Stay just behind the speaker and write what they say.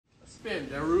Spin,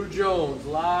 Daru Jones,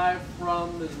 live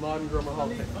from the Modern Drummer Hall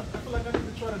of Fame. I feel like I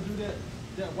need to try to do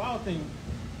that wild thing.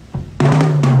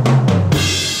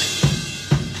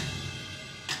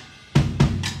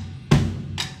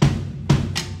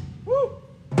 Woo!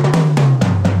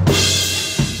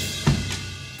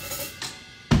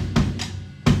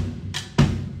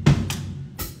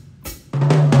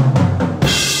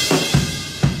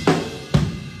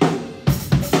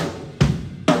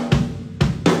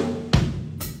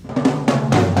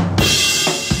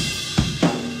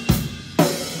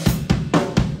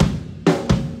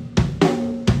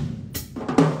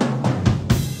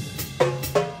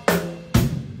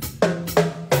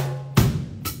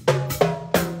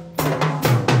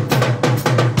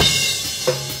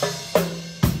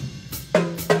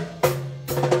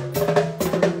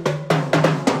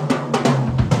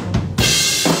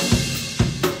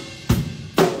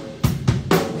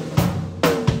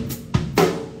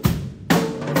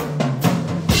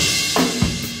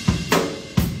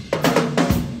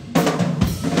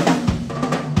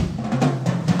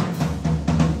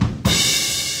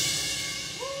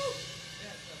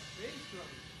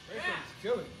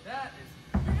 Killing. That is.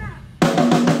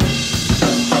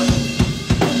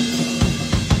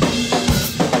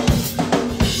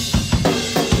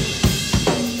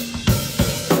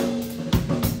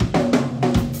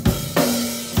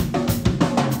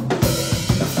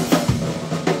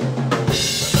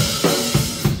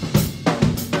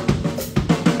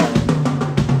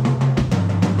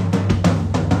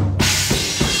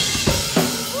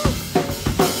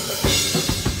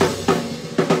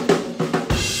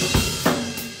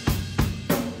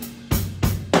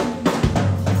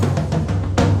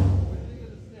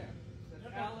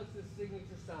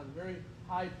 Signature sound, very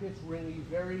high pitched, ringy,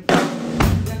 very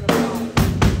identified.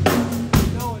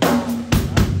 No, it's not.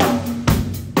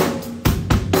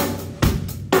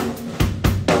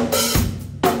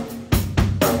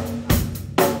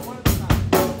 One at a time.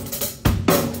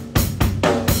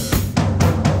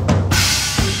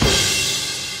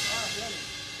 All right, ready.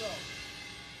 So,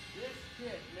 this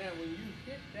kit, man, when you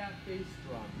hit that bass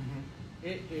drum,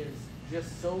 it is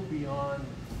just so beyond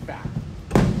fat.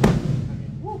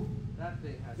 Woo, that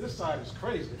thing has. This side is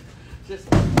crazy. Just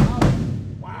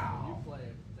wow. You play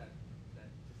that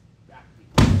just backbeat.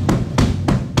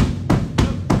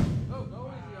 Oh,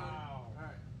 go easy on it. All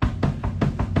right.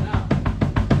 Now,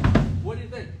 what do you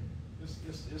think?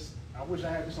 I wish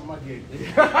I had this on my gig.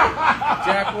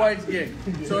 Jack White's gig.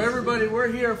 So everybody,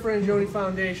 we're here at Frangioni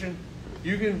Foundation.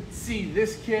 You can see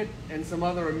this kit and some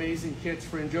other amazing kits,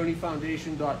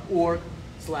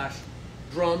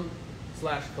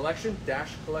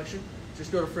 frangionifoundation.org/drum/collection.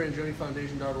 Just go to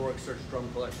frangionifoundation.org, search drum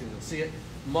collection, you'll see it.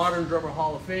 Modern Drummer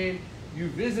Hall of Fame. You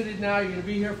visited now, you're gonna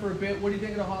be here for a bit. What do you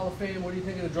think of the Hall of Fame? What do you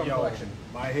think of the drum collection?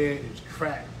 My head is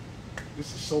cracked.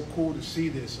 This is so cool to see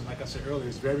this, and like I said earlier,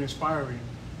 it's very inspiring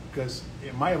because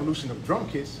in my evolution of drum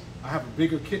kits, I have a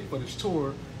bigger kit for this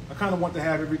tour. I kind of want to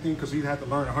have everything because we'd have to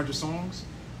learn 100 songs.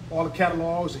 All the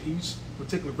catalogs of each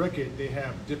particular record, they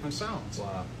have different sounds.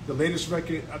 Wow. The latest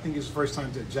record, I think it's the first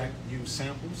time that Jack used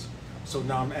samples. So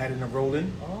now I'm adding a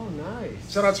Roland. Oh,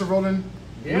 nice. Shout out to Roland.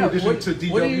 Yeah, to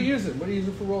DW. What are you using? What are you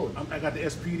using for rolling? I got the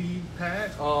SPD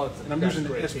pad. Oh, and I'm using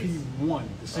the SP1,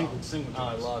 the single. Oh,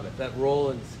 I love it. That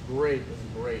Roland's great. Those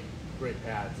are great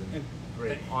pads and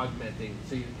great augmenting.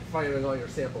 So you're firing all your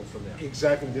samples from there.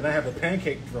 Exactly. Then I have the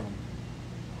pancake drum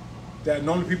that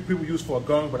normally people use for a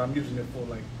gong, but I'm using it for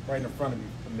like right in front of me.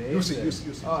 Amazing. You'll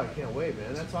see. Oh, I can't wait,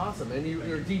 man. That's awesome. And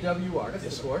you're a DW artist,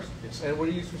 yes, of course. Yes, and what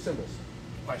do you use for cymbals?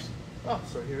 Feisty. Oh,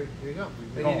 so here you go.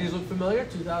 And these look familiar?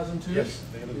 2002? Yes,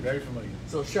 they look very familiar.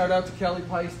 So shout out to Kelly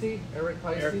Peisty, Eric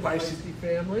Peisty, the Peisty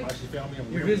family. Peisty family.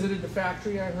 You visited the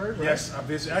factory, I heard, right? Yes, I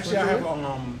visited. Actually, I have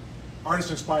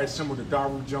artist-inspired cymbal, the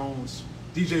Daru Jones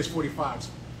DJ's 45s,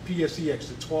 PSEX,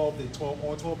 the 12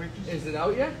 all 12 inches. Is it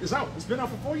out yet? It's out. It's been out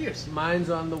for 4 years.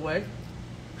 Mine's on the way.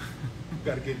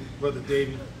 Got to get Brother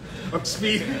Davey up to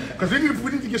speed because we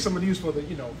need to get some of these for the,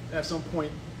 at some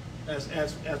point as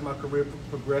my career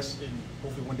progresses, and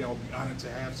hopefully one day I'll be honored to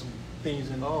have some things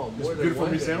in this beautiful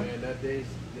museum. Man, that day's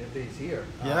here.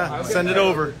 Yeah, send it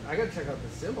over. I gotta check out the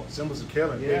cymbals. Cymbals are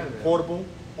killing. Yeah, they're portable,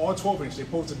 all 12 inch. They're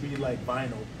supposed to be like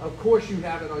vinyl. Of course, you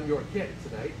have it on your kit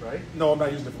tonight, right? No, I'm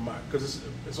not using it for mine because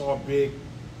it's all big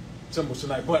cymbals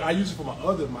tonight. But I use it for my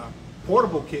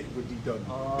portable kit with DW.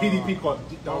 PDP called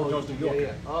Daru Jones New York.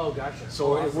 Yeah. Oh, gotcha.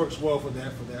 So it works well for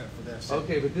that set.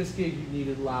 Okay, but this gig you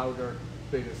needed louder,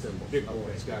 bigger cymbals. Big okay,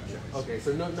 boys. Gotcha. Big boys. Okay,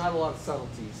 so not a lot of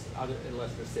subtleties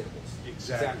unless they're samples. Exactly. It's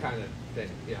that kind of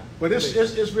thing. Yeah. But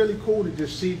it's really cool to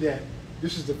just see that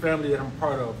this is the family that I'm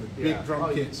part of, the big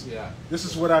drum kits. Yeah. This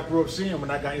is what I grew up seeing when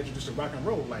I got introduced to rock and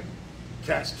roll. Like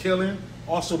cats killing,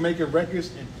 also making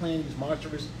records and playing these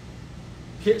monstrous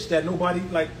kits that nobody,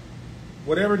 like,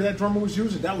 whatever that drummer was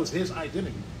using, that was his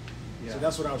identity. So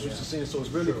that's what I was used to seeing. So it's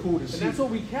really cool to see. And that's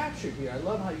what we captured here. I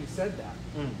love how you said that.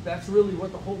 That's really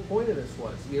what the whole point of this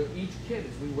was. You know, each kit,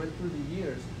 as we went through the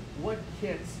years, what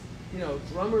kits, you know,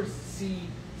 drummers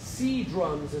see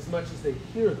drums as much as they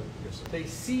hear them. Yes, they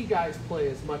see guys play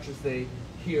as much as they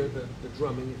hear the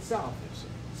drumming itself. Yes,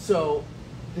 so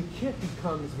the kit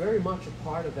becomes very much a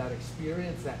part of that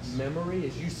experience, that memory,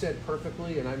 as you said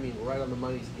perfectly, and I mean right on the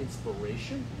money's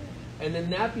inspiration. And then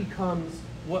that becomes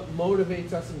what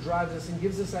motivates us and drives us and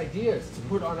gives us ideas to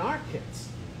put on our kits.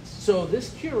 So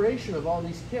this curation of all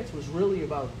these kits was really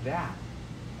about that.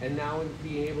 And now in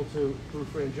being able to, through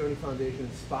Frangioni Foundation,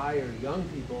 inspire young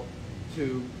people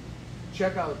to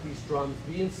check out these drums,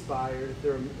 be inspired.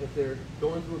 If they're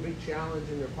going through a big challenge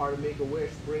and they're part of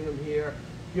Make-A-Wish, bring them here.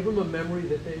 Give them a memory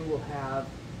that they will have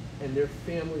and their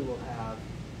family will have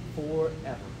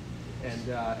forever.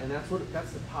 And that's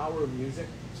the power of music.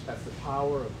 That's the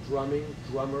power of drumming,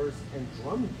 drummers, and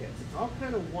drum kits. It's all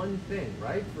kind of one thing,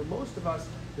 right? For most of us,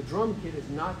 the drum kit is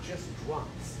not just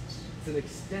drums. It's an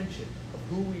extension of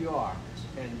who we are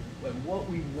and what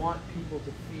we want people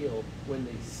to feel when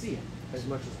they see it as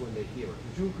much as when they hear it.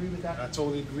 Would you agree with that? I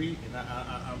totally agree, and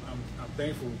I'm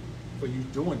thankful for you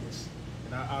doing this.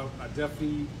 And I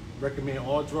definitely recommend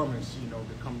all drummers, you know,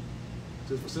 to come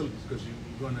to the facilities because you're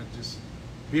going to just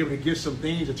be able to get some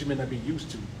things that you may not be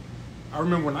used to. I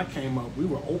remember when I came up, we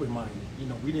were open-minded. You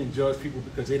know, we didn't judge people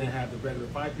because they didn't have the regular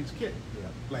 5-piece kit. Yeah.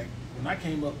 Like, when I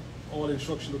came up, all the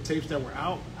instructional tapes that were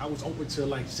out, I was open to,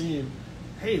 like, seeing,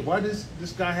 hey, why does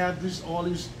this guy have all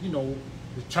these, you know,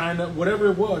 the China, whatever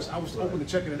it was, I was open to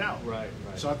checking it out. Right.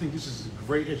 So I think this is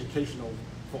great educational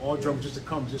for all drummers just to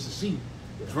come, just to see.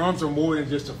 Drums are more than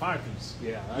just a 5-piece.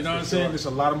 Yeah, you know what I'm saying? There's a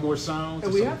lot of more sounds.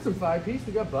 And we have some 5-piece.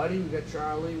 We got Buddy, we got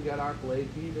Charlie, we got Art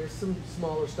Blakey. There's some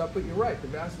smaller stuff, but you're right, the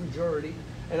vast majority.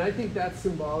 And I think that's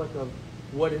symbolic of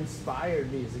what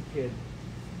inspired me as a kid.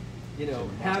 You know,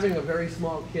 having a very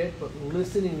small kit, but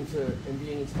listening to and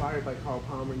being inspired by Carl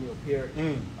Palmer and Neil Peart,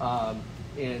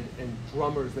 and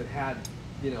drummers that had,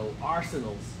 you know,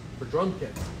 arsenals for drum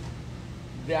kits.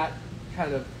 That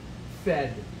kind of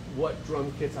fed what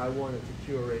drum kits I wanted to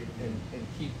curate and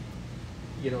keep,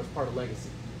 you know, as part of legacy,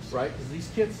 right? Because these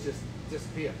kits just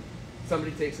disappear.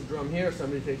 Somebody takes a drum here,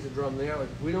 somebody takes a drum there. Like,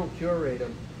 if we don't curate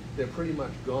them, they're pretty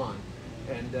much gone,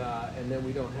 and then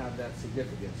we don't have that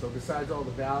significance. So besides all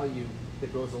the value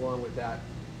that goes along with that,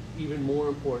 even more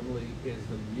importantly is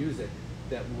the music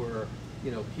that we're,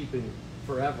 you know, keeping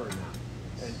forever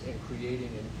now, and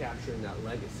creating and capturing that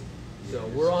legacy. So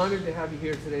we're honored to have you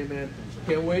here today, man.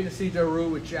 Can't wait to see Daru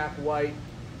with Jack White.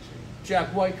 Jack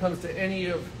White comes to any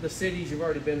of the cities. You've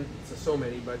already been to so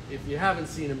many, but if you haven't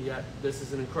seen him yet, this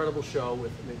is an incredible show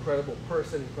with an incredible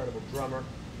person, incredible drummer.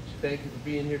 Thank you for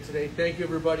being here today. Thank you,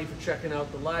 everybody, for checking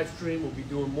out the live stream. We'll be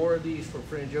doing more of these from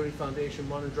Frangioni Foundation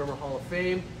Modern Drummer Hall of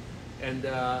Fame. And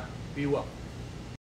be well.